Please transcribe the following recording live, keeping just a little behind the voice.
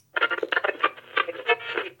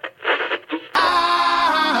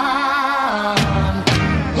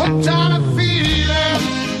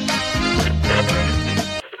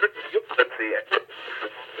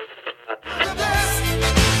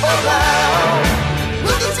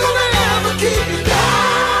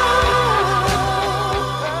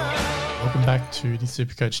to the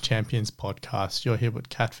Supercoach Champions podcast. You're here with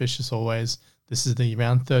Catfish as always. This is the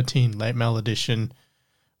round 13 late mail edition.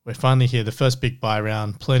 We're finally here, the first big buy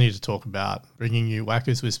round, plenty to talk about, bringing you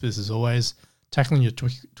Wackers Whispers as always, tackling your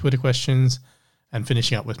Twitter questions, and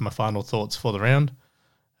finishing up with my final thoughts for the round.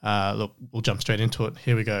 Look, we'll jump straight into it.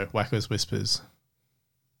 Here we go, Wackers Whispers.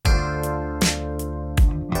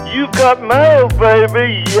 You've got mail,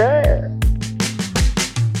 baby, yeah!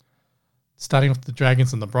 Starting off with the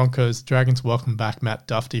Dragons and the Broncos, the Dragons welcome back Matt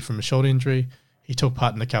Duffy from a shoulder injury. He took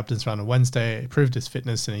part in the captain's run on Wednesday, proved his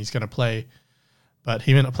fitness, and he's going to play, but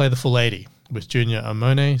he may not play the full 80, with Junior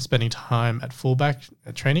Amone spending time at fullback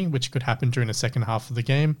at training, which could happen during the second half of the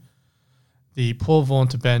game. The Paul Vaughan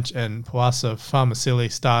to bench and Poasa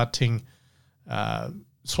Farmasili starting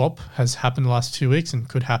swap has happened the last 2 weeks and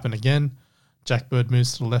could happen again. Jack Bird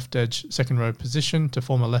moves to the left edge second row position to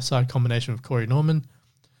form a left side combination with Corey Norman.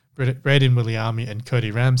 Braden Williami and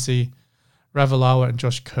Cody Ramsey. Ravalawa and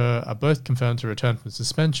Josh Kerr are both confirmed to return from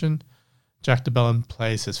suspension. Jack DeBellin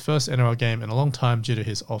plays his first NRL game in a long time due to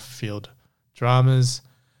his off-field dramas.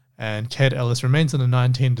 And Cade Ellis remains in the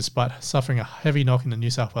 19 despite suffering a heavy knock in the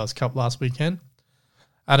New South Wales Cup last weekend.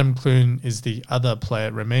 Adam Clune is the other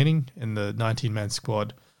player remaining in the 19-man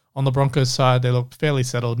squad. On the Broncos side, they look fairly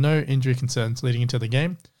settled. No injury concerns leading into the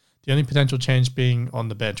game. The only potential change being on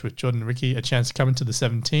the bench, with Jordan Ricky a chance to come into the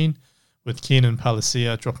 17, with Keenan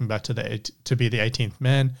Palacia dropping back to be the 18th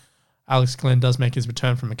man. Alex Glenn does make his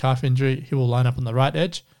return from a calf injury. He will line up on the right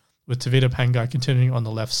edge, with Tavita Pangai continuing on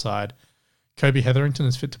the left side. Kobe Hetherington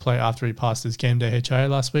is fit to play after he passed his game day HIA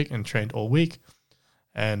last week and trained all week.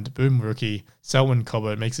 And boom rookie Selwyn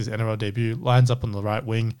Cobbo makes his NRL debut, lines up on the right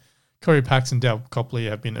wing. Corey Pax and Dale Copley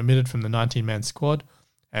have been omitted from the 19-man squad,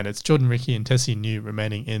 and it's Jordan Ricky and Tessie New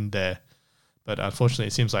remaining in there. But unfortunately,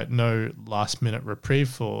 it seems like no last-minute reprieve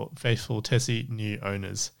for faithful Tessie New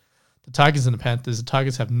owners. The Tigers and the Panthers, the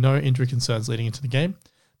Tigers have no injury concerns leading into the game.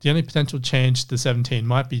 The only potential change to the 17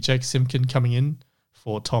 might be Jake Simpkin coming in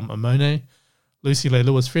for Tom Amone. Lucy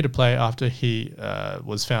Leilua was free to play after he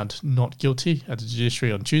was found not guilty at the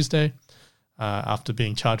judiciary on Tuesday after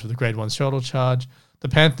being charged with a grade 1 shoulder charge. The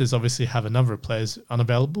Panthers obviously have a number of players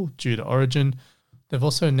unavailable due to origin. They've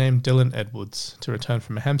also named Dylan Edwards to return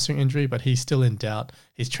from a hamstring injury, but he's still in doubt.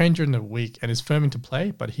 He's trained during the week and is firming to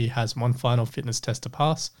play, but he has one final fitness test to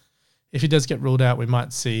pass. If he does get ruled out, we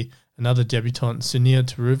might see another debutant, Sunir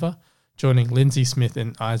Taruva, joining Lindsay Smith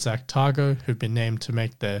and Isaac Targo, who've been named to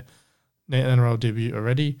make their NRL debut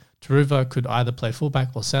already. Taruva could either play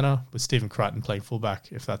fullback or centre, with Stephen Crichton playing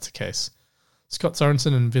fullback if that's the case. Scott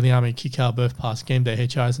Sorensen and Viliami Kikau both passed game day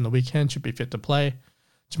HIs on the weekend, should be fit to play.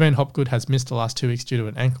 Jermaine Hopgood has missed the last 2 weeks due to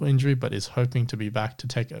an ankle injury, but is hoping to be back to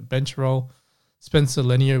take a bench role. Spencer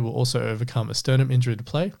Lenio will also overcome a sternum injury to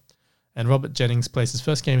play. And Robert Jennings plays his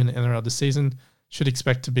first game in the NRL this season, should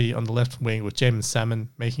expect to be on the left wing with Jamin Salmon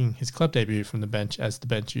making his club debut from the bench as the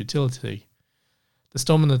bench utility. The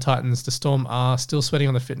Storm and the Titans, the Storm are still sweating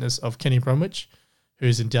on the fitness of Kenny Bromwich, who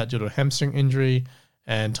is in doubt due to a hamstring injury,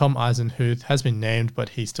 and Tom Eisenhuth has been named, but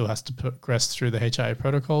he still has to progress through the HIA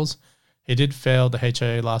protocols. He did fail the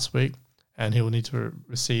HIA last week, and he will need to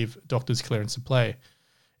receive doctor's clearance to play.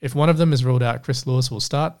 If one of them is ruled out, Chris Lewis will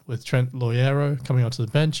start, with Trent Loiero coming onto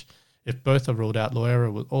the bench. If both are ruled out,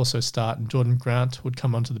 Loiero will also start, and Jordan Grant would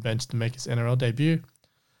come onto the bench to make his NRL debut.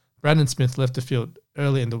 Brandon Smith left the field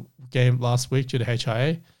early in the game last week due to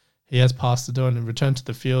HIA. He has passed the dawn and returned to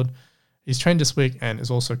the field. He's trained this week and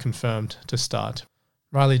is also confirmed to start.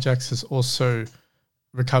 Riley Jacks has also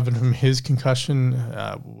recovered from his concussion,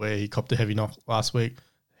 where he copped a heavy knock last week.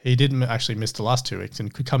 He didn't actually miss the last 2 weeks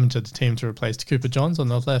and could come into the team to replace Cooper Johns on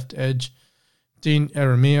the left edge. Dean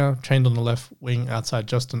Eremia trained on the left wing outside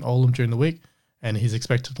Justin Olam during the week, and he's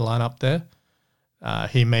expected to line up there.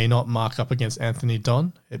 He may not mark up against Anthony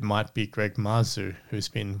Don. It might be Greg Marzu, who's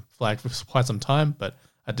been flagged for quite some time, but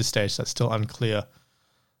at this stage that's still unclear.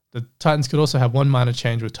 The Titans could also have one minor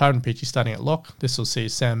change with Tyron Peachy starting at lock. This will see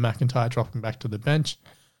Sam McIntyre dropping back to the bench.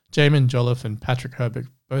 Jamin Jolliffe and Patrick Herbert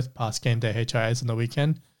both passed game day HIAs on the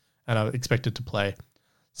weekend and are expected to play.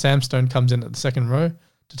 Sam Stone comes in at the second row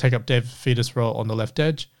to take up David Feeder's role on the left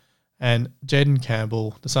edge. And Jaden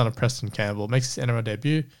Campbell, the son of Preston Campbell, makes his NRL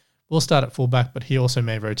debut. Will start at fullback, but he also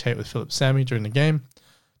may rotate with Philip Sammy during the game.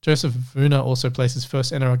 Joseph Vuna also plays his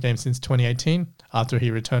first NRL game since 2018 after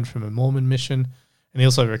he returned from a Mormon mission, and he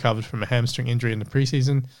also recovered from a hamstring injury in the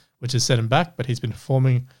preseason, which has set him back, but he's been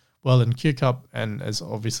performing well in Q Cup and has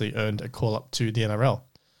obviously earned a call-up to the NRL.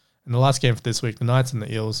 In the last game for this week, the Knights and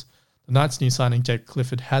the Eels, the Knights' new signing Jake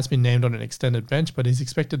Clifford has been named on an extended bench, but he's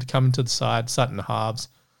expected to come into the side, start in the halves.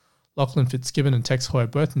 Lachlan Fitzgibbon and Tex Hoy are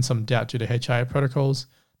both in some doubt due to HIA protocols.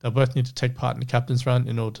 They'll both need to take part in the captain's run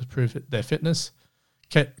in order to prove their fitness.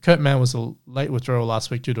 Kurt Mann was a late withdrawal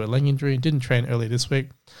last week due to a leg injury, didn't train early this week,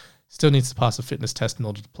 still needs to pass a fitness test in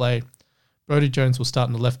order to play. Brodie Jones will start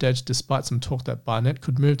on the left edge despite some talk that Barnett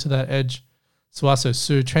could move to that edge. Suaso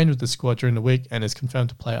Su trained with the squad during the week and is confirmed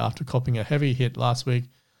to play after copping a heavy hit last week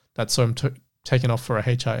that saw him taken off for a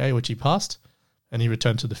HIA, which he passed, and he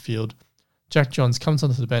returned to the field. Jack Johns comes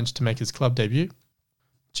onto the bench to make his club debut.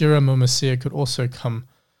 Jiro Momosia could also come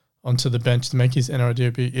onto the bench to make his NRL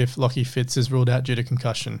debut if Lockie Fitz is ruled out due to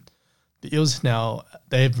concussion. The Eels now,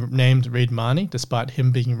 they've named Reid Marnie, despite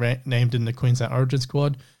him being named in the Queensland Origin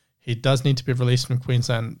squad. He does need to be released from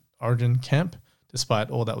Queensland Origin camp,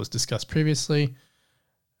 despite all that was discussed previously.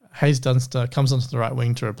 Hayes Dunster comes onto the right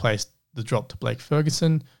wing to replace the drop to Blake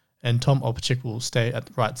Ferguson, and Tom Opachik will stay at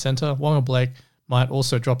the right centre. Wonga Blake might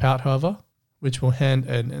also drop out, however, which will hand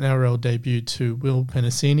an NRL debut to Will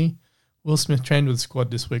Penasini. Will Smith trained with the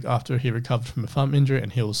squad this week after he recovered from a thumb injury,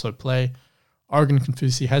 and he'll also play. Oregon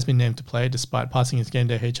Confusi has been named to play despite passing his game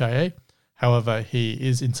day HIA. However, he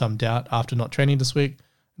is in some doubt after not training this week,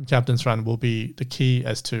 and captain's run will be the key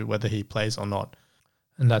as to whether he plays or not.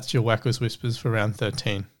 And that's your Wackos Whispers for round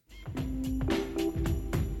 13.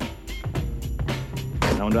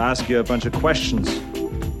 I want to ask you a bunch of questions.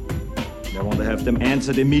 I want to have them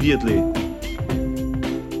answered immediately.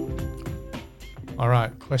 All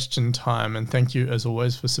right, question time, and thank you as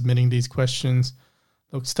always for submitting these questions.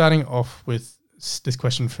 Look, starting off with this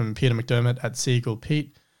question from Peter McDermott at Seagull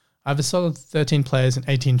Pete. I have a solid 13 players and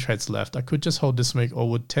 18 trades left. I could just hold this week, or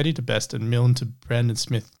would Teddy to Best and Milne to Brandon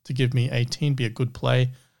Smith to give me 18 be a good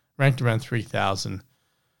play, ranked around 3,000?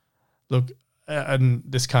 Look, and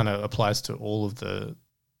this kind of applies to all of the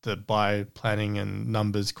buy planning and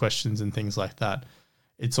numbers questions and things like that.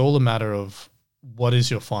 It's all a matter of what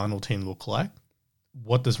is your final team look like?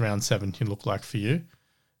 What does round 17 look like for you?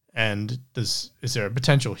 And is there a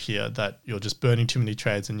potential here that you're just burning too many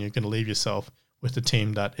trades and you're going to leave yourself with a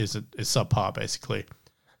team that is subpar, basically?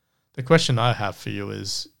 The question I have for you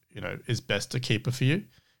is, is Best a keeper for you?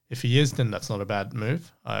 If he is, then that's not a bad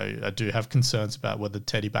move. I do have concerns about whether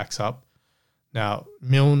Teddy backs up. Now,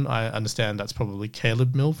 Milne, I understand that's probably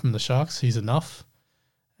Caleb Milne from the Sharks. He's enough.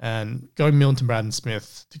 And going Milne to Brandon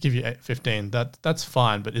Smith to give you 15, that's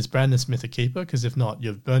fine. But is Brandon Smith a keeper? Because if not,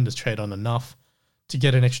 you've burned this trade on enough to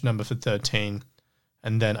get an extra number for 13.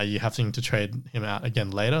 And then are you having to trade him out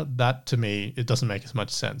again later? That, to me, it doesn't make as much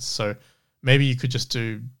sense. So maybe you could just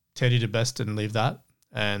do Teddy to Best and leave that.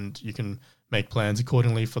 And you can make plans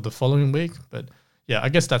accordingly for the following week. But yeah, I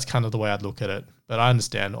guess that's kind of the way I'd look at it. But I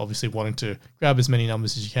understand, obviously, wanting to grab as many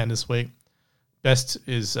numbers as you can this week. Best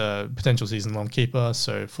is a potential season-long keeper,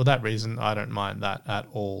 so for that reason, I don't mind that at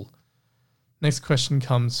all. Next question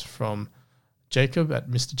comes from Jacob at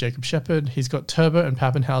Mr. Jacob Shepherd. He's got Turbo and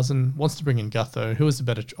Pappenhausen, wants to bring in Gutho. Who is the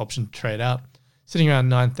better option to trade out? Sitting around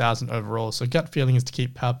 9,000 overall, so gut feeling is to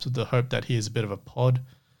keep Paps with the hope that he is a bit of a pod.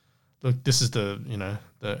 Look, this is the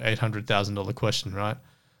 $800,000 question, right?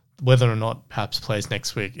 Whether or not Paps plays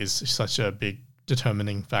next week is such a big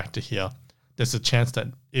determining factor here. There's a chance that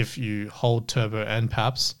if you hold Turbo and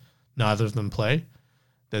Paps, neither of them play.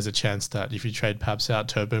 There's a chance that if you trade Paps out,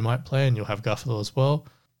 Turbo might play and you'll have Gutho as well.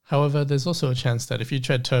 However, there's also a chance that if you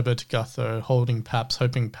trade Turbo to Gutho, holding Paps,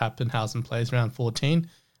 hoping Pappenhausen plays round 14,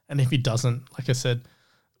 and if he doesn't, like I said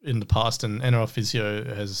in the past, and NRL Physio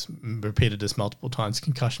has repeated this multiple times,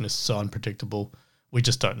 concussion is so unpredictable. We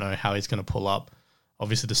just don't know how he's going to pull up.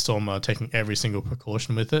 Obviously, the Storm are taking every single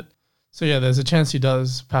precaution with it. So yeah, there's a chance he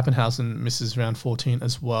does. Pappenhausen misses round 14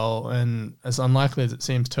 as well, and as unlikely as it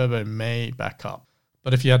seems, Turbo may back up.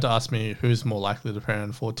 But if you had to ask me who's more likely to play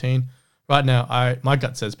round 14, right now my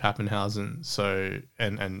gut says Pappenhausen. So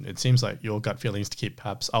and it seems like your gut feeling is to keep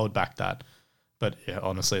Paps. I would back that, but yeah,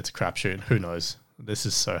 honestly, it's a crapshoot. Who knows? This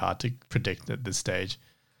is so hard to predict at this stage.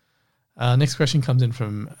 Next question comes in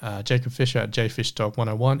from Jacob Fisher at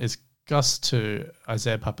JFishDog101. Is Gus to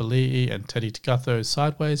Isaiah Papali'i and Teddy to Gutho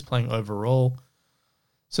sideways, playing overall?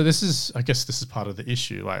 So I guess this is part of the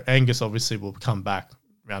issue. Like Angus obviously will come back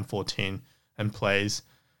round 14 and plays,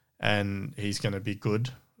 and he's going to be good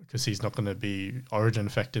because he's not going to be Origin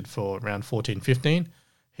affected for round 14, 15.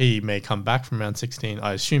 He may come back from round 16.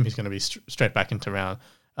 I assume he's going to be straight back into round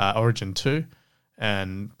Origin 2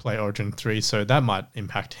 and play Origin 3, so that might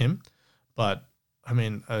impact him. But, I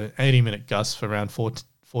mean, an 80-minute Gus for round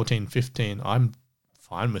 14, 15, I'm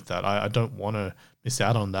fine with that. I don't want to miss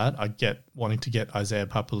out on that. I get wanting to get Isaiah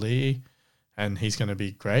Papali'i, and he's going to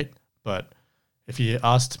be great. But if you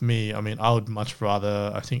asked me, I mean, I would much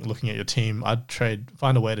rather, I think looking at your team, I'd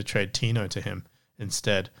find a way to trade Tino to him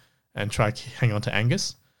instead and try hang on to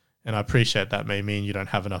Angus. And I appreciate that may mean you don't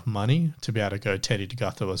have enough money to be able to go Teddy to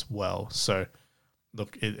Gutho as well. So,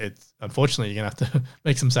 look, it's unfortunately you're going to have to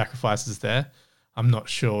make some sacrifices there. I'm not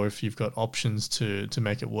sure if you've got options to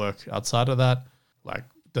make it work outside of that. Like,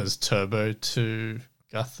 does Turbo to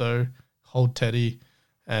Gutho, hold Teddy,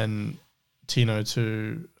 and Tino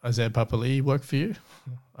to Isaiah Papali'i work for you?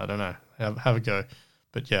 I don't know. Have a go.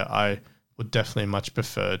 But yeah, I would definitely much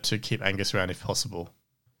prefer to keep Angus around if possible.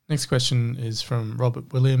 Next question is from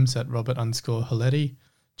Robert Williams at Robert_Haletti.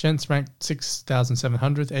 Gents ranked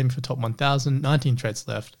 6,700th, aiming for top 1,000, 19 trades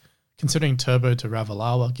left. Considering Turbo to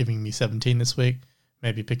Ravalawa, giving me 17 this week,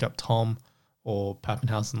 maybe pick up Tom or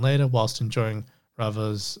Pappenhausen later whilst enjoying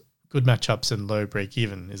Rava's good matchups and low break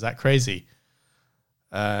even. Is that crazy?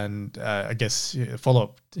 And I guess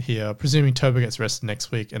follow-up here, presuming Turbo gets rested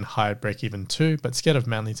next week and high break even too, but scared of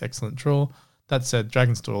Manly's excellent draw. That said,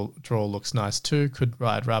 Dragon's draw looks nice too. Could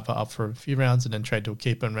ride Rava up for a few rounds and then trade to a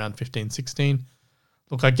keeper in round 15-16.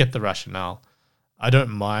 Look, I get the rationale. I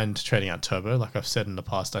don't mind trading out Turbo. Like I've said in the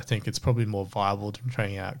past, I think it's probably more viable than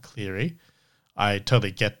trading out Cleary. I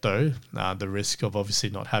totally get, though, the risk of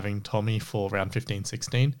obviously not having Tommy for round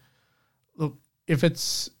 15-16. Look, if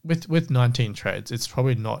it's with 19 trades, it's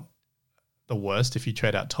probably not the worst if you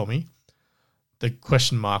trade out Tommy. The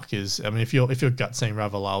question mark is, I mean, if your gut saying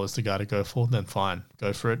Ravalawa is the guy to go for, then fine,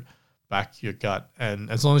 go for it. Back your gut. And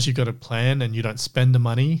as long as you've got a plan and you don't spend the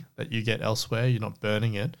money that you get elsewhere, you're not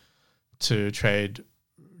burning it to trade,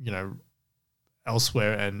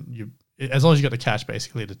 elsewhere, and as long as you got the cash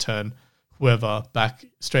basically to turn whoever back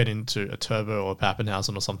straight into a Turbo or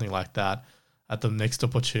Pappenhausen or something like that at the next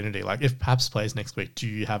opportunity. Like if Paps plays next week, do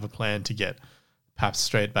you have a plan to get Paps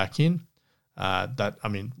straight back in?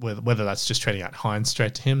 Whether that's just trading out Hines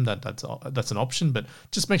straight to him, that's an option, but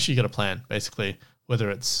just make sure you got a plan, basically,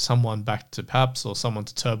 whether it's someone back to Paps or someone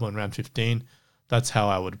to Turbo in round 15. That's how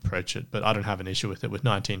I would approach it, but I don't have an issue with it. With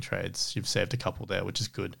 19 trades, you've saved a couple there, which is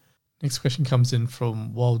good. Next question comes in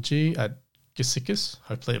from Wal G at Gisikis.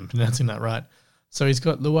 Hopefully I'm pronouncing that right. So he's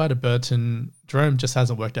got Luai to Burton. Jerome just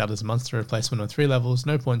hasn't worked out as a monster replacement on 3 levels.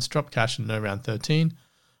 No points, drop cash, and no round 13.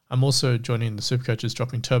 I'm also joining the Supercoaches,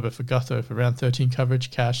 dropping Turbo for Gutho for round 13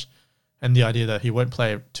 coverage, cash, and the idea that he won't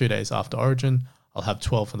play 2 days after Origin. I'll have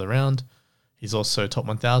 12 for the round. He's also top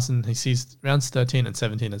 1,000. He sees rounds 13 and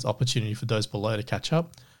 17 as opportunity for those below to catch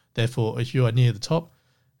up. Therefore, if you are near the top,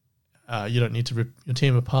 you don't need to rip your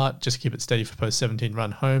team apart. Just keep it steady for post 17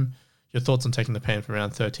 run home. Your thoughts on taking the pain for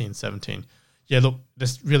round 13, 17? Yeah, look,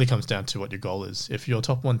 this really comes down to what your goal is. If you're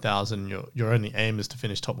top 1,000, your only aim is to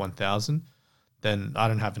finish top 1,000, then I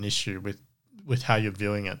don't have an issue with how you're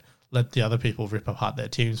viewing it. Let the other people rip apart their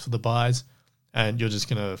teams for the buys, and you're just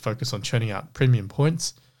going to focus on churning out premium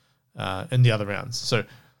points in the other rounds. So,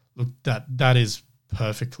 look, that is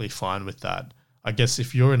perfectly fine with that. I guess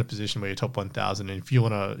if you're in a position where you're top 1,000 and if you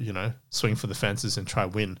want to, swing for the fences and try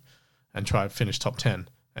win and try finish top 10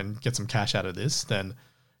 and get some cash out of this, then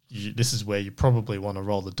this is where you probably want to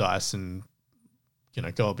roll the dice and,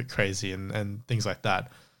 go a bit crazy and things like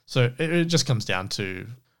that. So it just comes down to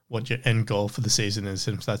what your end goal for the season is.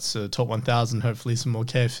 And if that's top 1,000, hopefully some more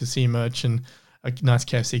KFC merch and a nice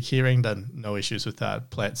KFC keyring, then no issues with that.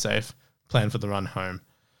 Play it safe, plan for the run home.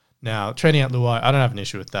 Now, trading out Luai, I don't have an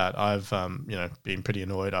issue with that. I've, been pretty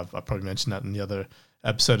annoyed. I've probably mentioned that in the other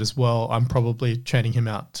episode as well. I'm probably trading him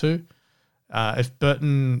out too. If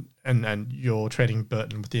Burton and you're trading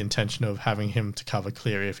Burton with the intention of having him to cover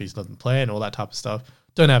Cleary if he doesn't play and all that type of stuff,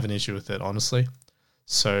 don't have an issue with it, honestly.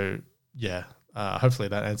 So, yeah, hopefully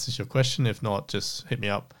that answers your question. If not, just hit me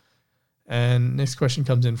up. And next question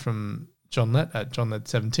comes in from John Lett at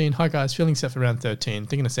JohnLett17. Hi, guys. Feeling set for round 13.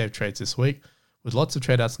 Thinking to save trades this week with lots of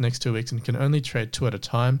trade outs the next 2 weeks and can only trade 2 at a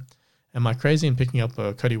time. Am I crazy in picking up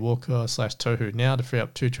a Cody Walker / Tohu now to free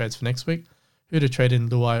up 2 trades for next week? Who to trade in,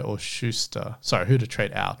 Luai or Schuster? Sorry, who to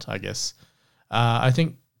trade out, I guess. I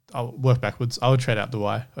think I'll work backwards. I would trade out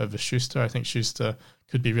Luai over Schuster. I think Schuster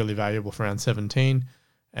could be really valuable for round 17.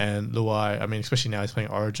 And Luai, especially now he's playing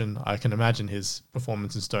Origin, I can imagine his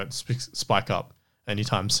performances don't spike up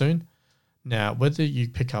anytime soon. Now, whether you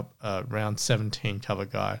pick up a round 17 cover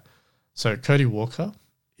guy, so Cody Walker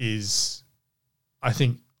is, I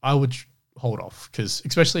think I would hold off, because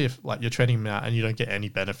especially if you're trading him out and you don't get any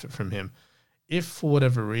benefit from him. If for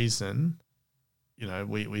whatever reason,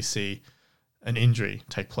 we see an injury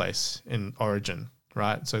take place in Origin,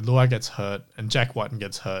 right? So Luai gets hurt and Jack Whiten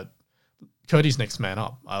gets hurt. Cody's next man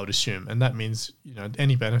up, I would assume. And that means,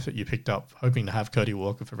 any benefit you picked up hoping to have Cody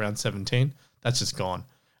Walker for round 17, that's just gone.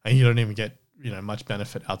 And you don't even get, much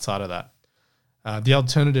benefit outside of that. The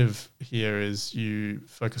alternative here is you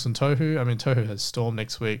focus on Tohu. Tohu has Storm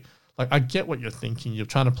next week. like, I get what you're thinking. You're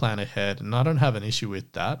trying to plan ahead, and I don't have an issue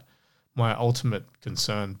with that. My ultimate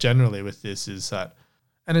concern generally with this is that,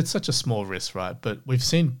 and it's such a small risk, right? But we've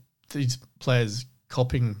seen these players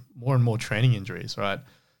coping more and more training injuries, right?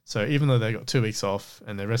 So even though they got 2 weeks off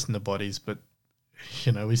and they're resting their bodies, but,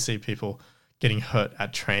 we see people getting hurt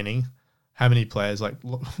at training. How many players, like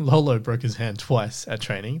Lolo broke his hand twice at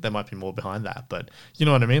training. There might be more behind that, but you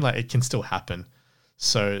know what I mean? Like, it can still happen.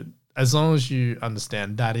 So as long as you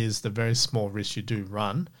understand that is the very small risk you do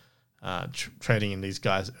run, trading in these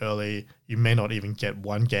guys early, you may not even get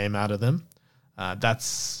one game out of them. I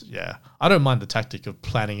don't mind the tactic of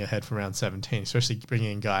planning ahead for round 17, especially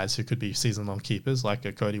bringing in guys who could be season-long keepers like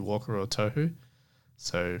a Cody Walker or Tohu.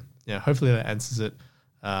 So, hopefully that answers it.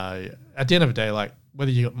 At the end of the day, like, whether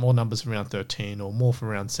you got more numbers for round 13 or more for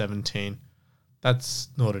round 17, that's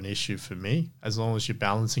not an issue for me, as long as you're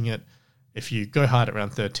balancing it. If you go hard at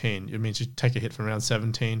round 13, it means you take a hit from round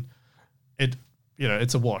 17.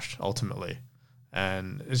 It's a wash ultimately.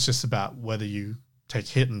 And it's just about whether you take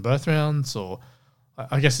a hit in both rounds, or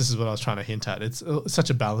I guess this is what I was trying to hint at. It's such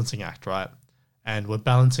a balancing act, right? And we're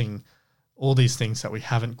balancing all these things that we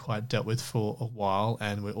haven't quite dealt with for a while.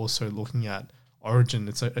 And we're also looking at Origin.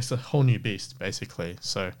 It's a whole new beast, basically.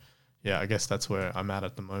 So, I guess that's where I'm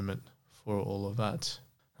at the moment for all of that.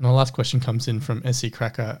 And our last question comes in from SC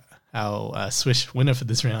Cracker, our Swish winner for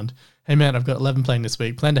this round. Hey man, I've got 11 playing this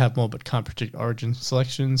week. Plan to have more, but can't predict Origin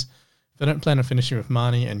selections. If I don't plan on finishing with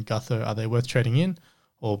Marnie and Gutho, are they worth trading in?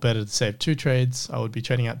 Or better to save 2 trades? I would be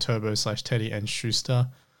trading out Turbo/Teddy and Schuster.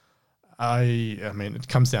 I mean, it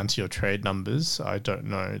comes down to your trade numbers. I don't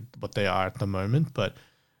know what they are at the moment, but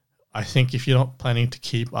I think if you're not planning to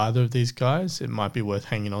keep either of these guys, it might be worth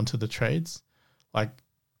hanging on to the trades. Like,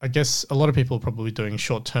 I guess a lot of people are probably doing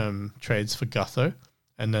short-term trades for Gutho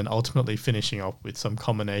and then ultimately finishing up with some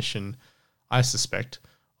combination, I suspect,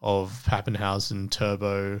 of Pappenhausen,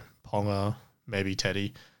 Turbo, Ponga, maybe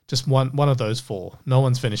Teddy. Just one of those 4. No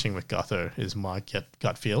one's finishing with Gutho is my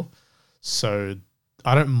gut feel. So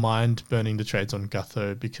I don't mind burning the trades on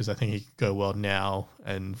Gutho because I think he can go well now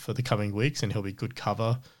and for the coming weeks, and he'll be good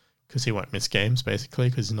cover because he won't miss games, basically,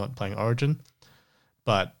 because he's not playing Origin.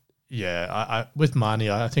 But, I with Marnie,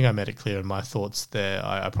 I think I made it clear in my thoughts there.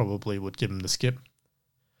 I probably would give him the skip.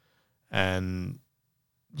 And,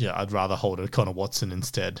 I'd rather hold a Connor Watson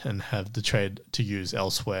instead and have the trade to use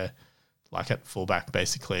elsewhere, like at fullback,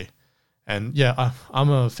 basically. And, I'm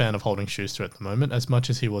a fan of holding Schuster at the moment. As much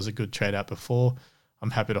as he was a good trade out before,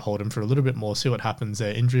 I'm happy to hold him for a little bit more, see what happens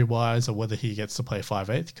there injury-wise, or whether he gets to play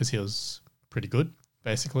 5/8, because he was pretty good,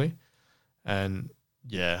 basically. And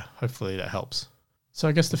hopefully that helps. So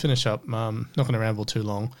I guess to finish up, not going to ramble too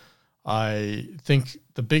long. I think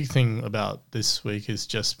the big thing about this week is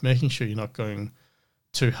just making sure you're not going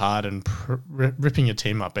too hard and ripping your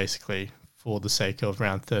team up, basically, for the sake of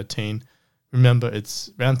round 13. Remember, it's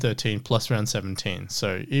round 13 plus round 17.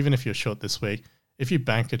 So even if you're short this week, if you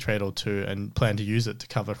bank a trade or 2 and plan to use it to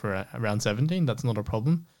cover for round 17, that's not a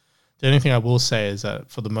problem. The only thing I will say is that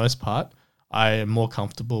for the most part, I am more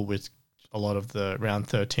comfortable with a lot of the round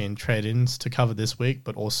 13 trade-ins to cover this week,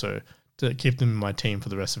 but also to keep them in my team for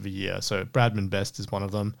the rest of the year. So Bradman Best is one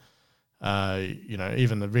of them.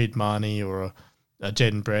 Even the Reed Marnie or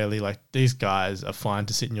Jaden Braley, like, these guys are fine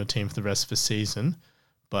to sit in your team for the rest of the season.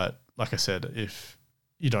 But like I said, if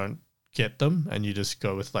you don't get them and you just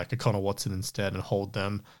go with like a Connor Watson instead and hold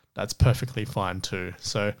them, that's perfectly fine too.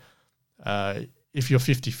 So if you're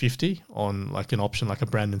 50-50 on like an option like a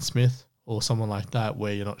Brandon Smith or someone like that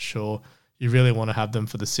where you're not sure, you really want to have them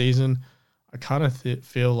for the season, I kind of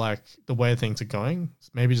feel like the way things are going,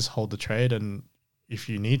 maybe just hold the trade, and if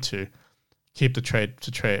you need to, keep the trade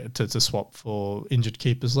to swap for injured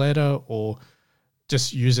keepers later, or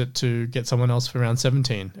just use it to get someone else for round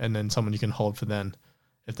 17 and then someone you can hold for then,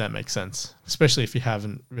 if that makes sense, especially if you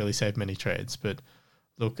haven't really saved many trades. But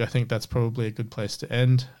look, I think that's probably a good place to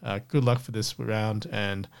end. Good luck for this round,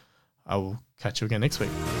 and I will catch you again next week.